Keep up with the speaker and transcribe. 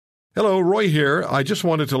Hello, Roy here. I just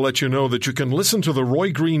wanted to let you know that you can listen to The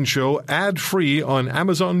Roy Green Show ad-free on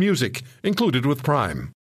Amazon Music, included with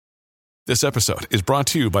Prime. This episode is brought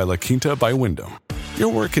to you by La Quinta by Wyndham. Your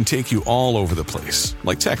work can take you all over the place,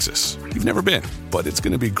 like Texas. You've never been, but it's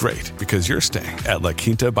going to be great because you're staying at La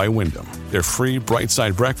Quinta by Wyndham. Their free Bright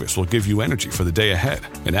Side breakfast will give you energy for the day ahead.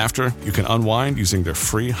 And after, you can unwind using their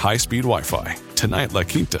free high-speed Wi-Fi. Tonight, La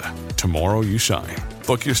Quinta. Tomorrow, you shine.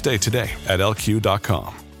 Book your stay today at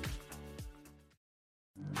lq.com.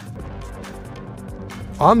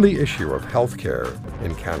 On the issue of healthcare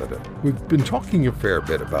in Canada, we've been talking a fair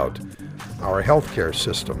bit about our healthcare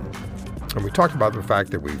system. And we talked about the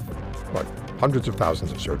fact that hundreds of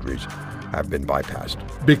thousands of surgeries have been bypassed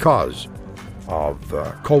because of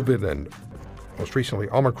COVID and most recently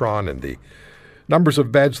Omicron and the numbers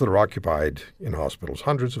of beds that are occupied in hospitals,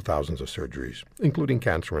 hundreds of thousands of surgeries, including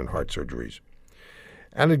cancer and heart surgeries.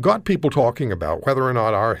 And it got people talking about whether or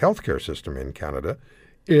not our healthcare system in Canada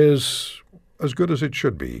is as good as it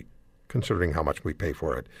should be, considering how much we pay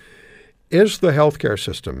for it. Is the healthcare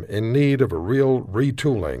system in need of a real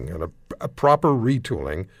retooling and a proper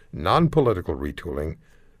retooling, non-political retooling,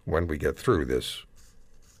 when we get through this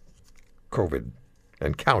COVID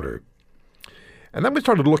encounter? And then we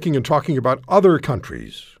started looking and talking about other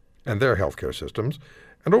countries and their healthcare systems.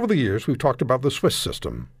 And over the years, we've talked about the Swiss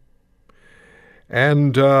system.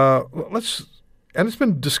 And it's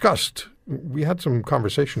been discussed. We had some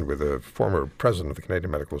conversation with a former president of the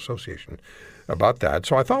Canadian Medical Association about that.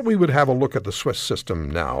 So I thought we would have a look at the Swiss system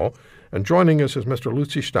now. And joining us is Mr.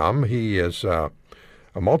 Lutzi Stamm. He is a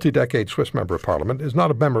multi-decade Swiss member of parliament. Is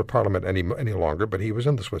not a member of parliament any longer, but he was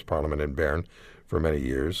in the Swiss parliament in Bern for many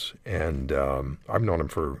years. And I've known him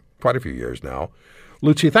for quite a few years now.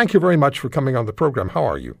 Lutzi, thank you very much for coming on the program. How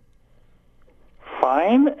are you?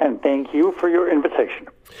 Fine, and thank you for your invitation.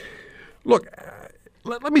 Look,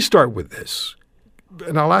 let me start with this,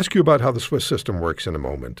 and I'll ask you about how the Swiss system works in a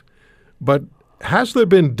moment. But has there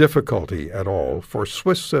been difficulty at all for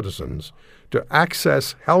Swiss citizens to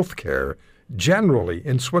access health care generally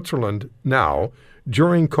in Switzerland now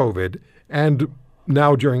during COVID and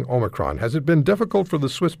now during Omicron? Has it been difficult for the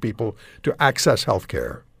Swiss people to access health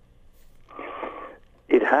care?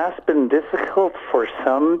 It has been difficult for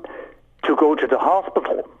some to go to the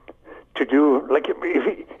hospital. To do, like,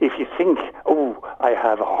 if you think, oh, I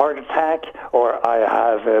have a heart attack or I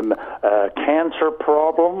have a cancer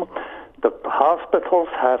problem, the hospitals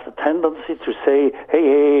have a tendency to say,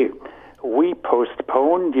 hey, we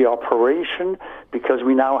postpone the operation because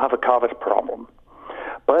we now have a COVID problem.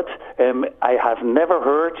 But I have never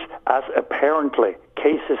heard, as apparently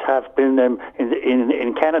cases have been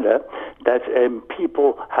in Canada, that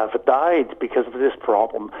people have died because of this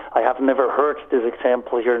problem. I have never heard this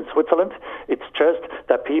example here in Switzerland. It's just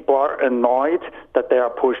that people are annoyed that they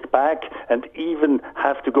are pushed back and even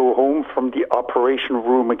have to go home from the operation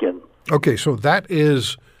room again. Okay, so that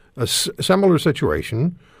is a similar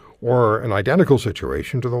situation or an identical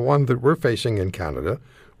situation to the one that we're facing in Canada,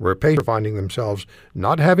 where patients are finding themselves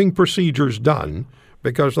not having procedures done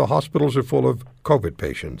because the hospitals are full of COVID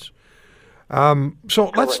patients.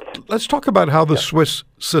 So let's talk about how the Swiss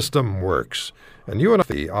system works. And you and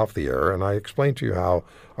I off the air, and I explained to you how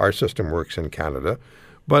our system works in Canada.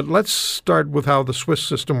 But let's start with how the Swiss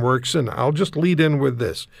system works, and I'll just lead in with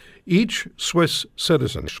this. Each Swiss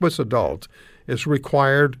citizen, Swiss adult, is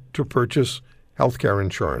required to purchase healthcare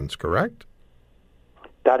insurance, correct?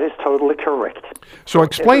 That is totally correct. So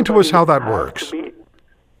explain to us how that works.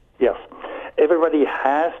 Yes. Everybody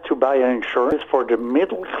has to buy an insurance. For the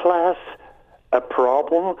middle class, a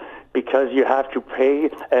problem because you have to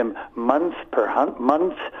pay month per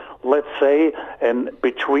month, let's say,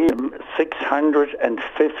 between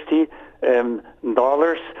 $650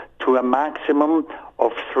 to a maximum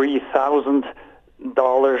of $3,000.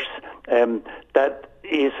 That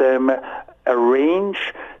is a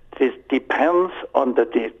range. This depends on the...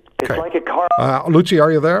 It's like a car. Lutzi,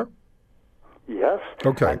 are you there? Yes.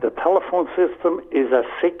 Okay. And the telephone system is as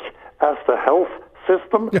sick as the health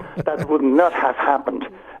system. That would not have happened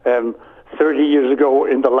 30 years ago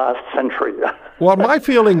in the last century. Well, my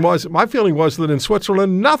feeling was that in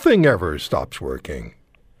Switzerland, nothing ever stops working.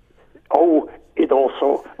 Oh,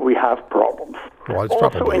 we have problems. Well, it's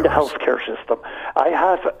also in the ours. healthcare system. I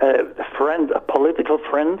have a political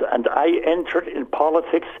friend, and I entered in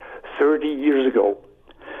politics 30 years ago.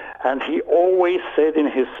 And he always said in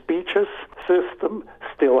his speeches, system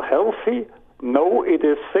still healthy? No, it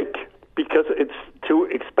is sick because it's too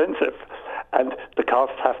expensive. And the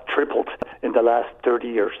costs have tripled in the last 30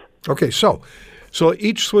 years. Okay, so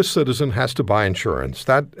each Swiss citizen has to buy insurance.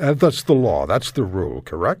 That's the law. That's the rule,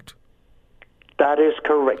 correct? That is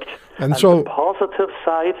correct. And so the positive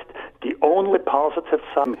side, the only positive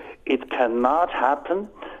side, it cannot happen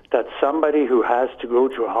that somebody who has to go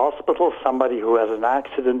to a hospital, somebody who has an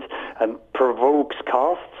accident and provokes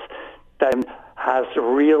costs, then has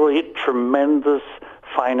really tremendous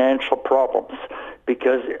financial problems.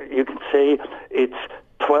 Because you can say it's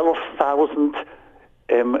 12,000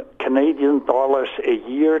 Canadian dollars a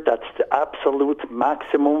year. That's the absolute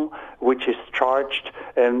maximum which is charged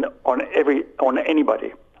on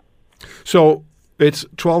anybody. So it's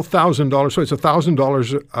 $12,000. So it's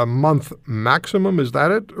 $1,000 a month maximum. Is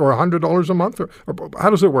that it, or $100 a month, or how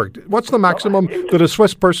does it work? What's the maximum that a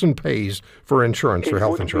Swiss person pays for insurance, for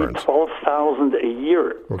health insurance? It would be $12,000 a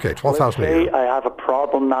year. Okay, $12,000 a year. Let's say I have a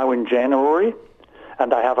problem now in January,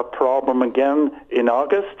 and I have a problem again in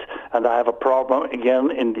August, and I have a problem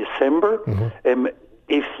again in December. Mm-hmm.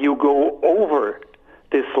 If you go over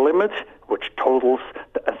this limit, which totals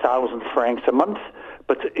 1,000 francs a month,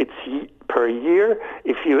 but it's per year,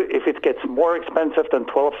 if it gets more expensive than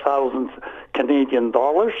 12,000 Canadian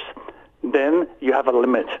dollars, then you have a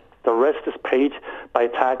limit. The rest is paid by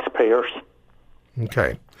taxpayers.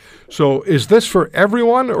 Okay. So is this for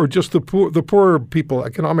everyone, or just the poorer people,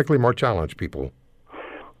 economically more challenged people?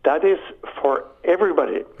 That is for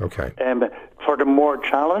everybody. Okay. For the more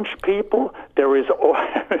challenged people, there is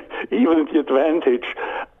even the advantage.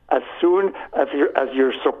 As soon as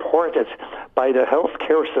you're supported by the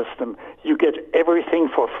healthcare system, you get everything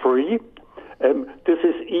for free. This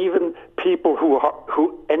is even people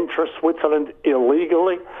who enter Switzerland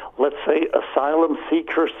illegally, let's say asylum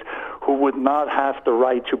seekers who would not have the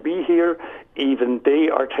right to be here. Even they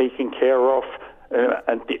are taken care of.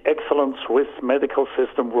 And the excellent Swiss medical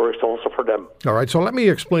system works also for them. All right, so let me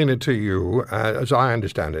explain it to you as I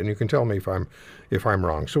understand it, and you can tell me if I'm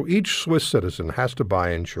wrong. So each Swiss citizen has to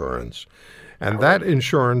buy insurance, and that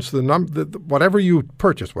insurance, whatever you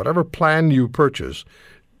purchase, whatever plan you purchase,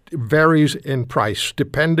 varies in price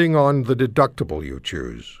depending on the deductible you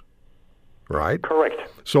choose, right? Correct.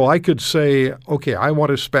 So I could say, okay, I want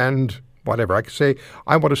to spend whatever. I could say,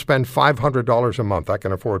 I want to spend $500 a month. I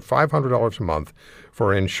can afford $500 a month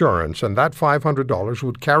for insurance, and that $500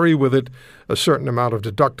 would carry with it a certain amount of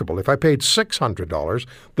deductible. If I paid $600,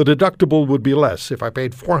 the deductible would be less. If I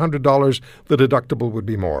paid $400, the deductible would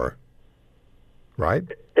be more. Right?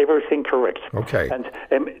 Everything correct. Okay. And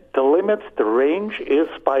the limit, the range is,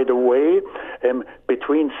 by the way,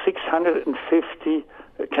 between 650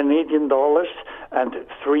 Canadian dollars and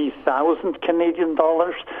 3,000 Canadian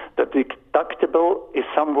dollars. The deductible is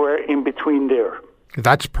somewhere in between there.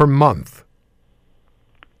 That's per month.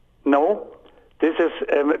 No, this is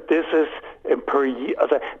per year.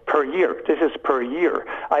 Per year. This is per year.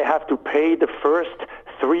 I have to pay the first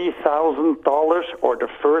 $3,000 or the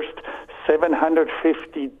first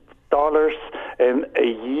 $750 a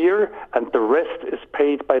year, and the rest is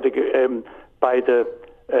paid by the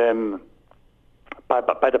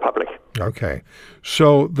public. Okay.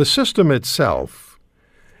 So the system itself,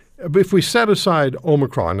 if we set aside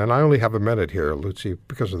Omicron, and I only have a minute here, Lucy,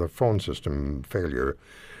 because of the phone system failure,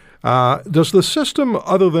 does the system,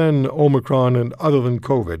 other than Omicron and other than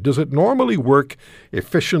COVID, does it normally work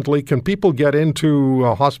efficiently? Can people get into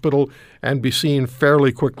a hospital and be seen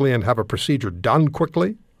fairly quickly and have a procedure done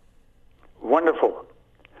quickly? Wonderful.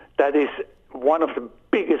 That is one of the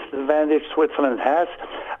biggest advantages Switzerland has.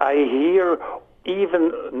 I hear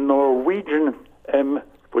even Norwegian,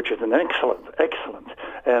 which is an excellent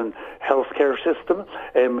healthcare system.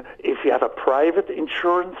 If you have a private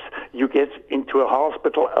insurance, you get into a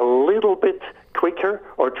hospital a little bit quicker,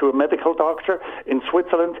 or to a medical doctor. In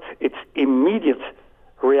Switzerland, it's immediate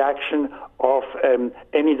reaction of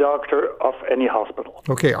any doctor of any hospital.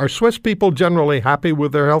 Okay. Are Swiss people generally happy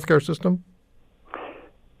with their healthcare system?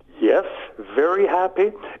 Yes, very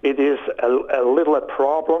happy. It is a little a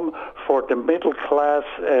problem for the middle class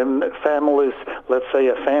families. Let's say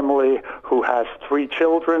a family who has 3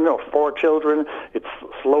 children or 4 children, it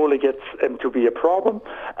slowly gets to be a problem.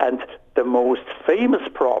 And the most famous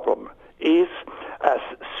problem is as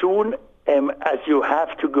soon as you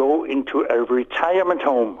have to go into a retirement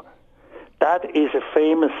home. That is a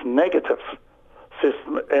famous negative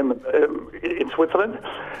system in Switzerland.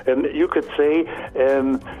 And you could say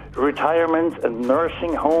retirement and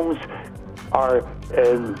nursing homes are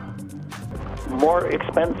more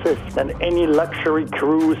expensive than any luxury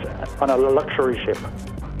cruise on a luxury ship.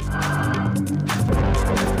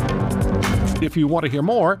 If you want to hear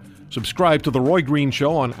more, subscribe to The Roy Green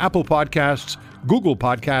Show on Apple Podcasts, Google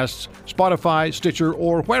Podcasts, Spotify, Stitcher,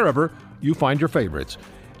 or wherever you find your favorites.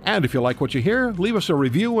 And if you like what you hear, leave us a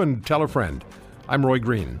review and tell a friend. I'm Roy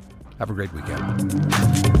Green. Have a great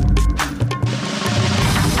weekend.